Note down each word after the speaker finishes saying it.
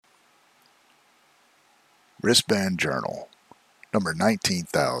Wristband Journal, number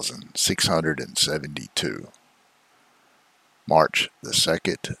 19,672, March the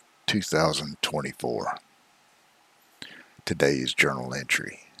 2nd, 2024. Today's journal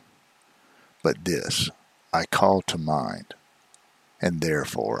entry. But this I call to mind, and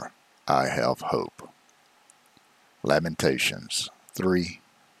therefore I have hope. Lamentations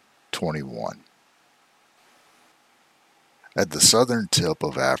 3:21. At the southern tip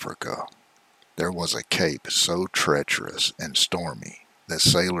of Africa, there was a cape so treacherous and stormy that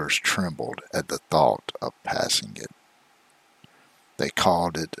sailors trembled at the thought of passing it. They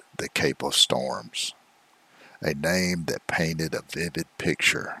called it the Cape of Storms, a name that painted a vivid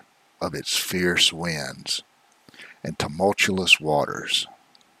picture of its fierce winds and tumultuous waters.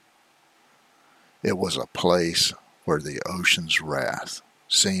 It was a place where the ocean's wrath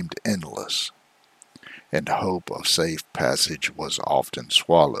seemed endless, and hope of safe passage was often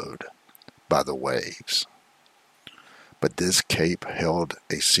swallowed by the waves. But this cape held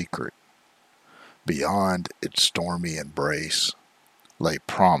a secret. Beyond its stormy embrace lay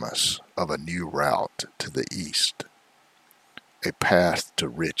promise of a new route to the east, a path to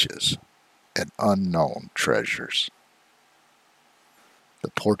riches and unknown treasures.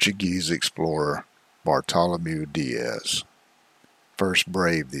 The Portuguese explorer Bartolomeu Dias first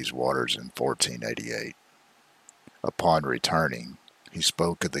braved these waters in 1488. Upon returning, he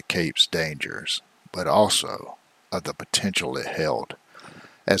spoke of the Cape's dangers, but also of the potential it held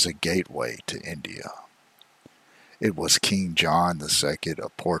as a gateway to India. It was King John II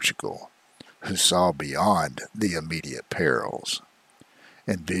of Portugal who saw beyond the immediate perils,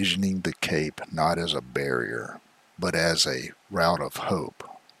 envisioning the Cape not as a barrier, but as a route of hope.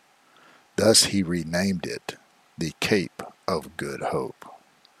 Thus he renamed it the Cape of Good Hope,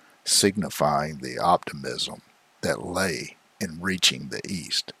 signifying the optimism that lay in reaching the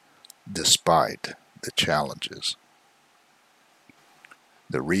east, despite the challenges.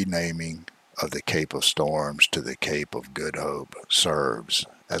 The renaming of the Cape of Storms to the Cape of Good Hope serves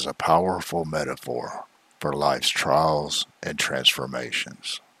as a powerful metaphor for life's trials and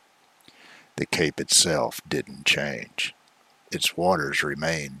transformations. The Cape itself didn't change. Its waters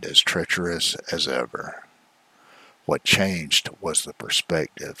remained as treacherous as ever. What changed was the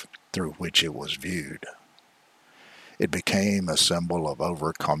perspective through which it was viewed. It became a symbol of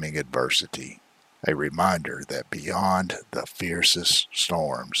overcoming adversity, a reminder that beyond the fiercest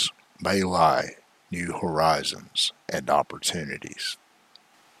storms may lie new horizons and opportunities.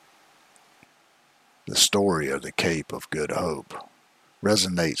 The story of the Cape of Good Hope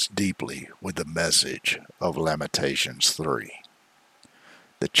resonates deeply with the message of Lamentations 3.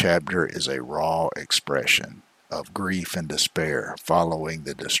 The chapter is a raw expression of grief and despair following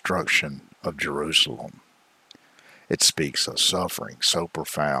the destruction of Jerusalem. It speaks of suffering so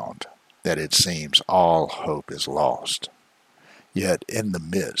profound that it seems all hope is lost. Yet in the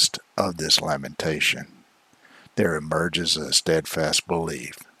midst of this lamentation, there emerges a steadfast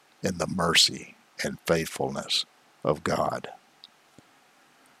belief in the mercy and faithfulness of God.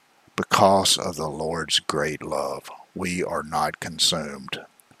 Because of the Lord's great love, we are not consumed,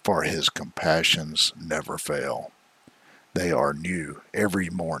 for his compassions never fail. They are new every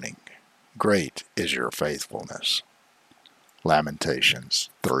morning. Great is your faithfulness. Lamentations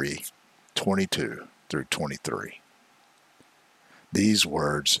 3:22 through 23. These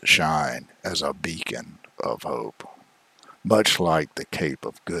words shine as a beacon of hope, much like the Cape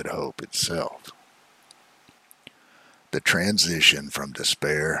of Good Hope itself. The transition from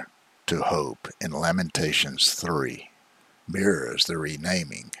despair to hope in Lamentations 3 mirrors the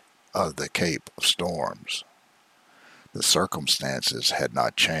renaming of the Cape of Storms. The circumstances had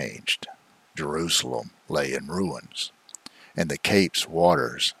not changed. Jerusalem lay in ruins, and the Cape's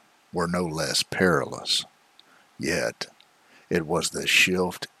waters were no less perilous. Yet, it was the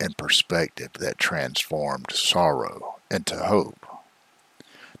shift in perspective that transformed sorrow into hope.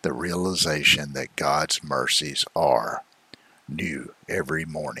 The realization that God's mercies are new every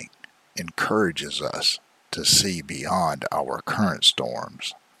morning encourages us to see beyond our current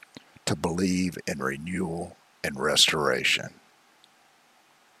storms, to believe in renewal and restoration.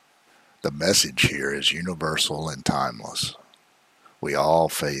 The message here is universal and timeless. We all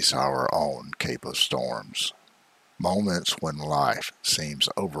face our own Cape of Storms, moments when life seems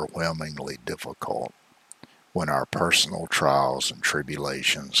overwhelmingly difficult, when our personal trials and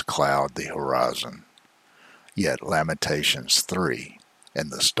tribulations cloud the horizon. Yet Lamentations 3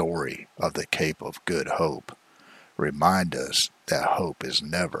 and the story of the Cape of Good Hope remind us that hope is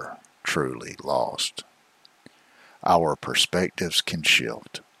never truly lost. Our perspectives can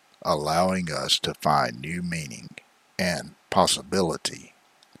shift, allowing us to find new meaning and possibility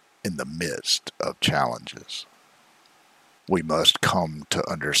in the midst of challenges. We must come to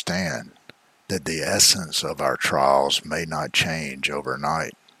understand that the essence of our trials may not change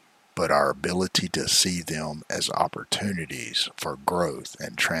overnight, but our ability to see them as opportunities for growth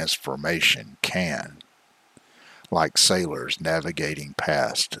and transformation can. Like sailors navigating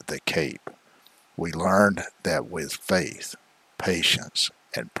past the Cape, we learned that with faith, patience,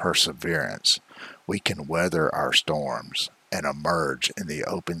 and perseverance, we can weather our storms and emerge in the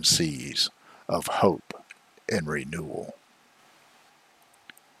open seas of hope and renewal.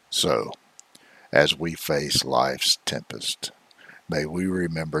 So, as we face life's tempest, may we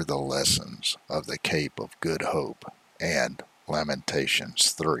remember the lessons of the Cape of Good Hope and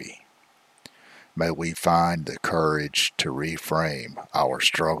Lamentations 3. May we find the courage to reframe our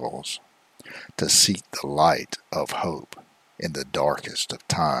struggles, to seek the light of hope in the darkest of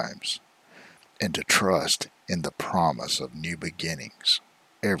times, and to trust in the promise of new beginnings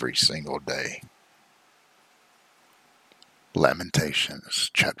every single day.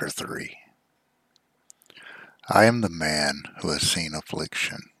 Lamentations chapter 3. I am the man who has seen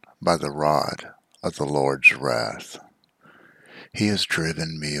affliction by the rod of the Lord's wrath. He has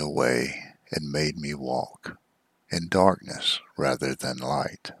driven me away and made me walk in darkness rather than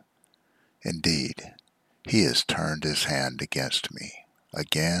light. Indeed, he has turned his hand against me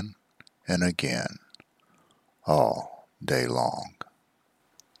again and again, all day long.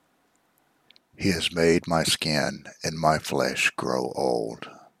 He has made my skin and my flesh grow old.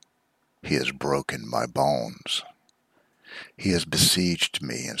 He has broken my bones. He has besieged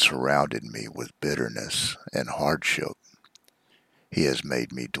me and surrounded me with bitterness and hardship. He has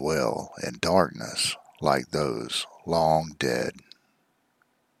made me dwell in darkness like those long dead.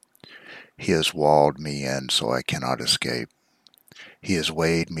 He has walled me in so I cannot escape. He has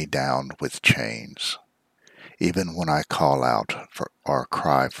weighed me down with chains. Even when I call out or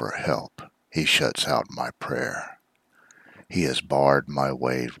cry for help, he shuts out my prayer. He has barred my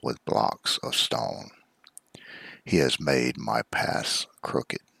way with blocks of stone. He has made my paths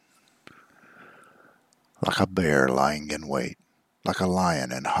crooked. Like a bear lying in wait, like a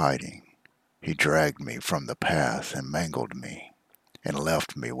lion in hiding, he dragged me from the path and mangled me, and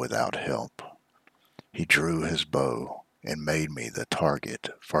left me without help. He drew his bow and made me the target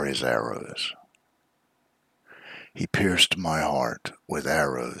for his arrows. He pierced my heart with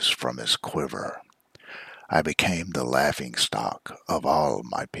arrows from his quiver. I became the laughingstock of all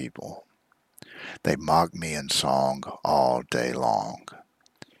my people. They mock me in song all day long.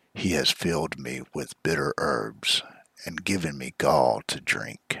 He has filled me with bitter herbs and given me gall to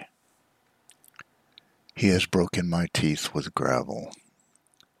drink. He has broken my teeth with gravel.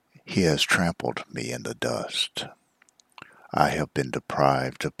 He has trampled me in the dust. I have been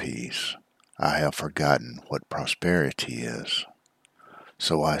deprived of peace. I have forgotten what prosperity is.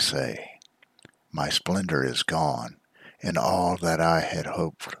 So I say, my splendor is gone, and all that I had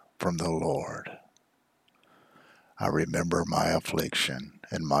hoped from the Lord. I remember my affliction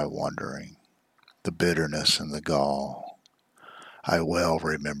and my wandering, the bitterness and the gall. I well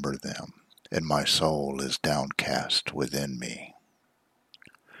remember them, and my soul is downcast within me.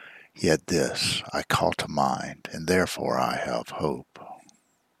 Yet this I call to mind, and therefore I have hope.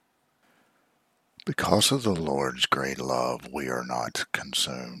 Because of the Lord's great love we are not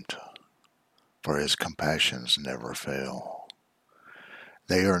consumed, for his compassions never fail.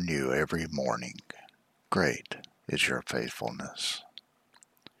 They are new every morning. Great is your faithfulness.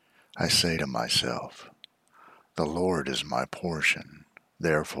 I say to myself, the Lord is my portion,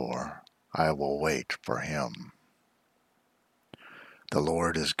 therefore I will wait for him. The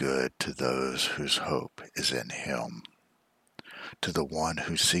Lord is good to those whose hope is in him. To the one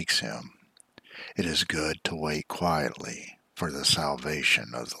who seeks him, it is good to wait quietly for the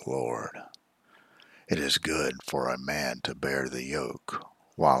salvation of the Lord. It is good for a man to bear the yoke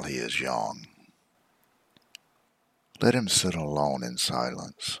while he is young. Let him sit alone in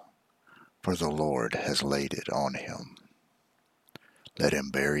silence, for the Lord has laid it on him. Let him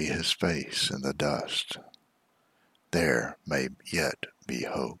bury his face in the dust. There may yet be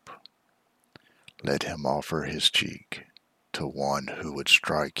hope. Let him offer his cheek to one who would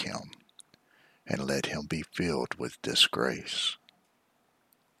strike him, and let him be filled with disgrace.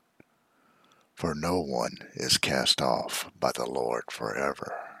 For no one is cast off by the Lord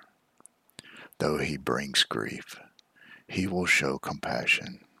forever. Though he brings grief, he will show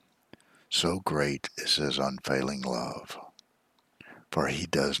compassion. So great is his unfailing love. For he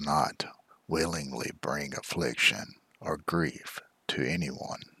does not willingly bring affliction or grief to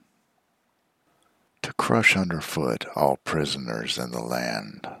anyone. To crush underfoot all prisoners in the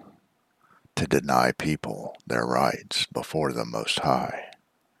land, to deny people their rights before the Most High,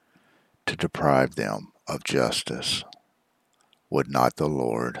 to deprive them of justice. Would not the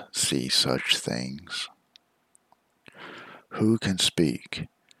Lord see such things? Who can speak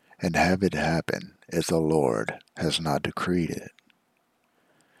and have it happen if the Lord has not decreed it?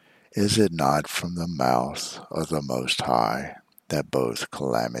 Is it not from the mouth of the Most High that both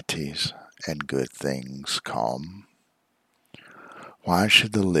calamities and good things come? Why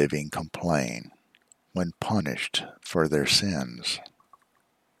should the living complain when punished for their sins?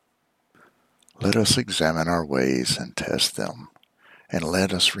 Let us examine our ways and test them, and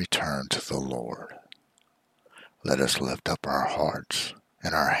let us return to the Lord. Let us lift up our hearts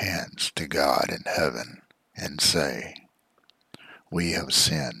and our hands to God in heaven and say, We have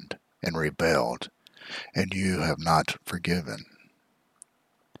sinned and rebelled, and you have not forgiven.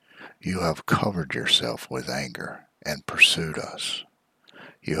 You have covered yourself with anger and pursued us.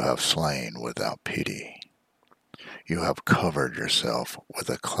 You have slain without pity. You have covered yourself with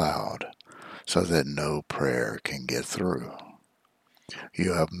a cloud, so that no prayer can get through.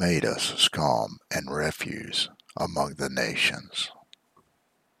 You have made us scum and refuse among the nations.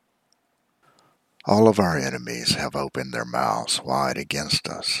 All of our enemies have opened their mouths wide against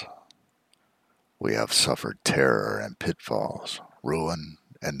us. We have suffered terror and pitfalls, ruin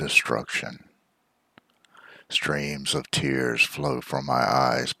and destruction. Streams of tears flow from my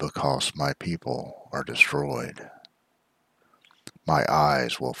eyes because my people are destroyed. My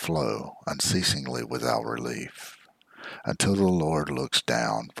eyes will flow unceasingly without relief, until the Lord looks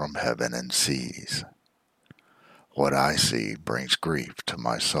down from heaven and sees. What I see brings grief to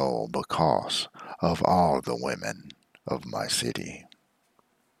my soul because of all the women of my city.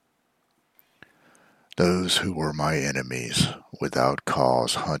 Those who were my enemies without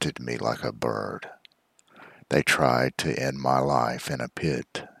cause hunted me like a bird. They tried to end my life in a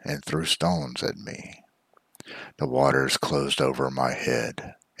pit and threw stones at me. The waters closed over my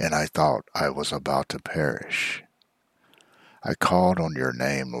head, and I thought I was about to perish. I called on your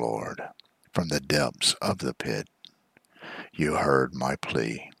name, Lord, from the depths of the pit. You heard my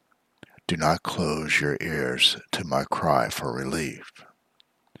plea. Do not close your ears to my cry for relief.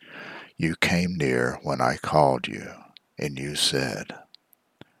 You came near when I called you, and you said,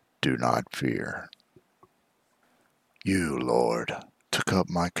 Do not fear. You, Lord, took up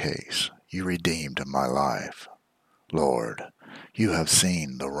my case. You redeemed my life. Lord, you have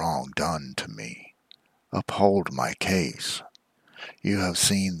seen the wrong done to me. Uphold my case. You have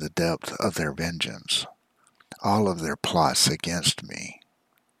seen the depth of their vengeance, all of their plots against me.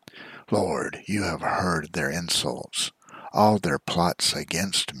 Lord, you have heard their insults, all their plots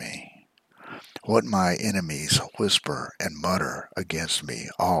against me. What my enemies whisper and mutter against me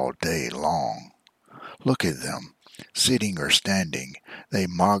all day long. Look at them, sitting or standing, they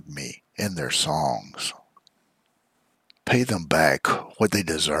mock me in their songs. Pay them back what they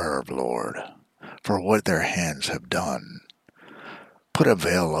deserve, Lord, for what their hands have done. Put a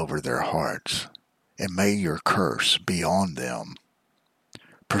veil over their hearts, and may your curse be on them.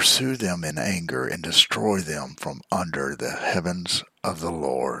 Pursue them in anger and destroy them from under the heavens of the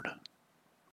Lord.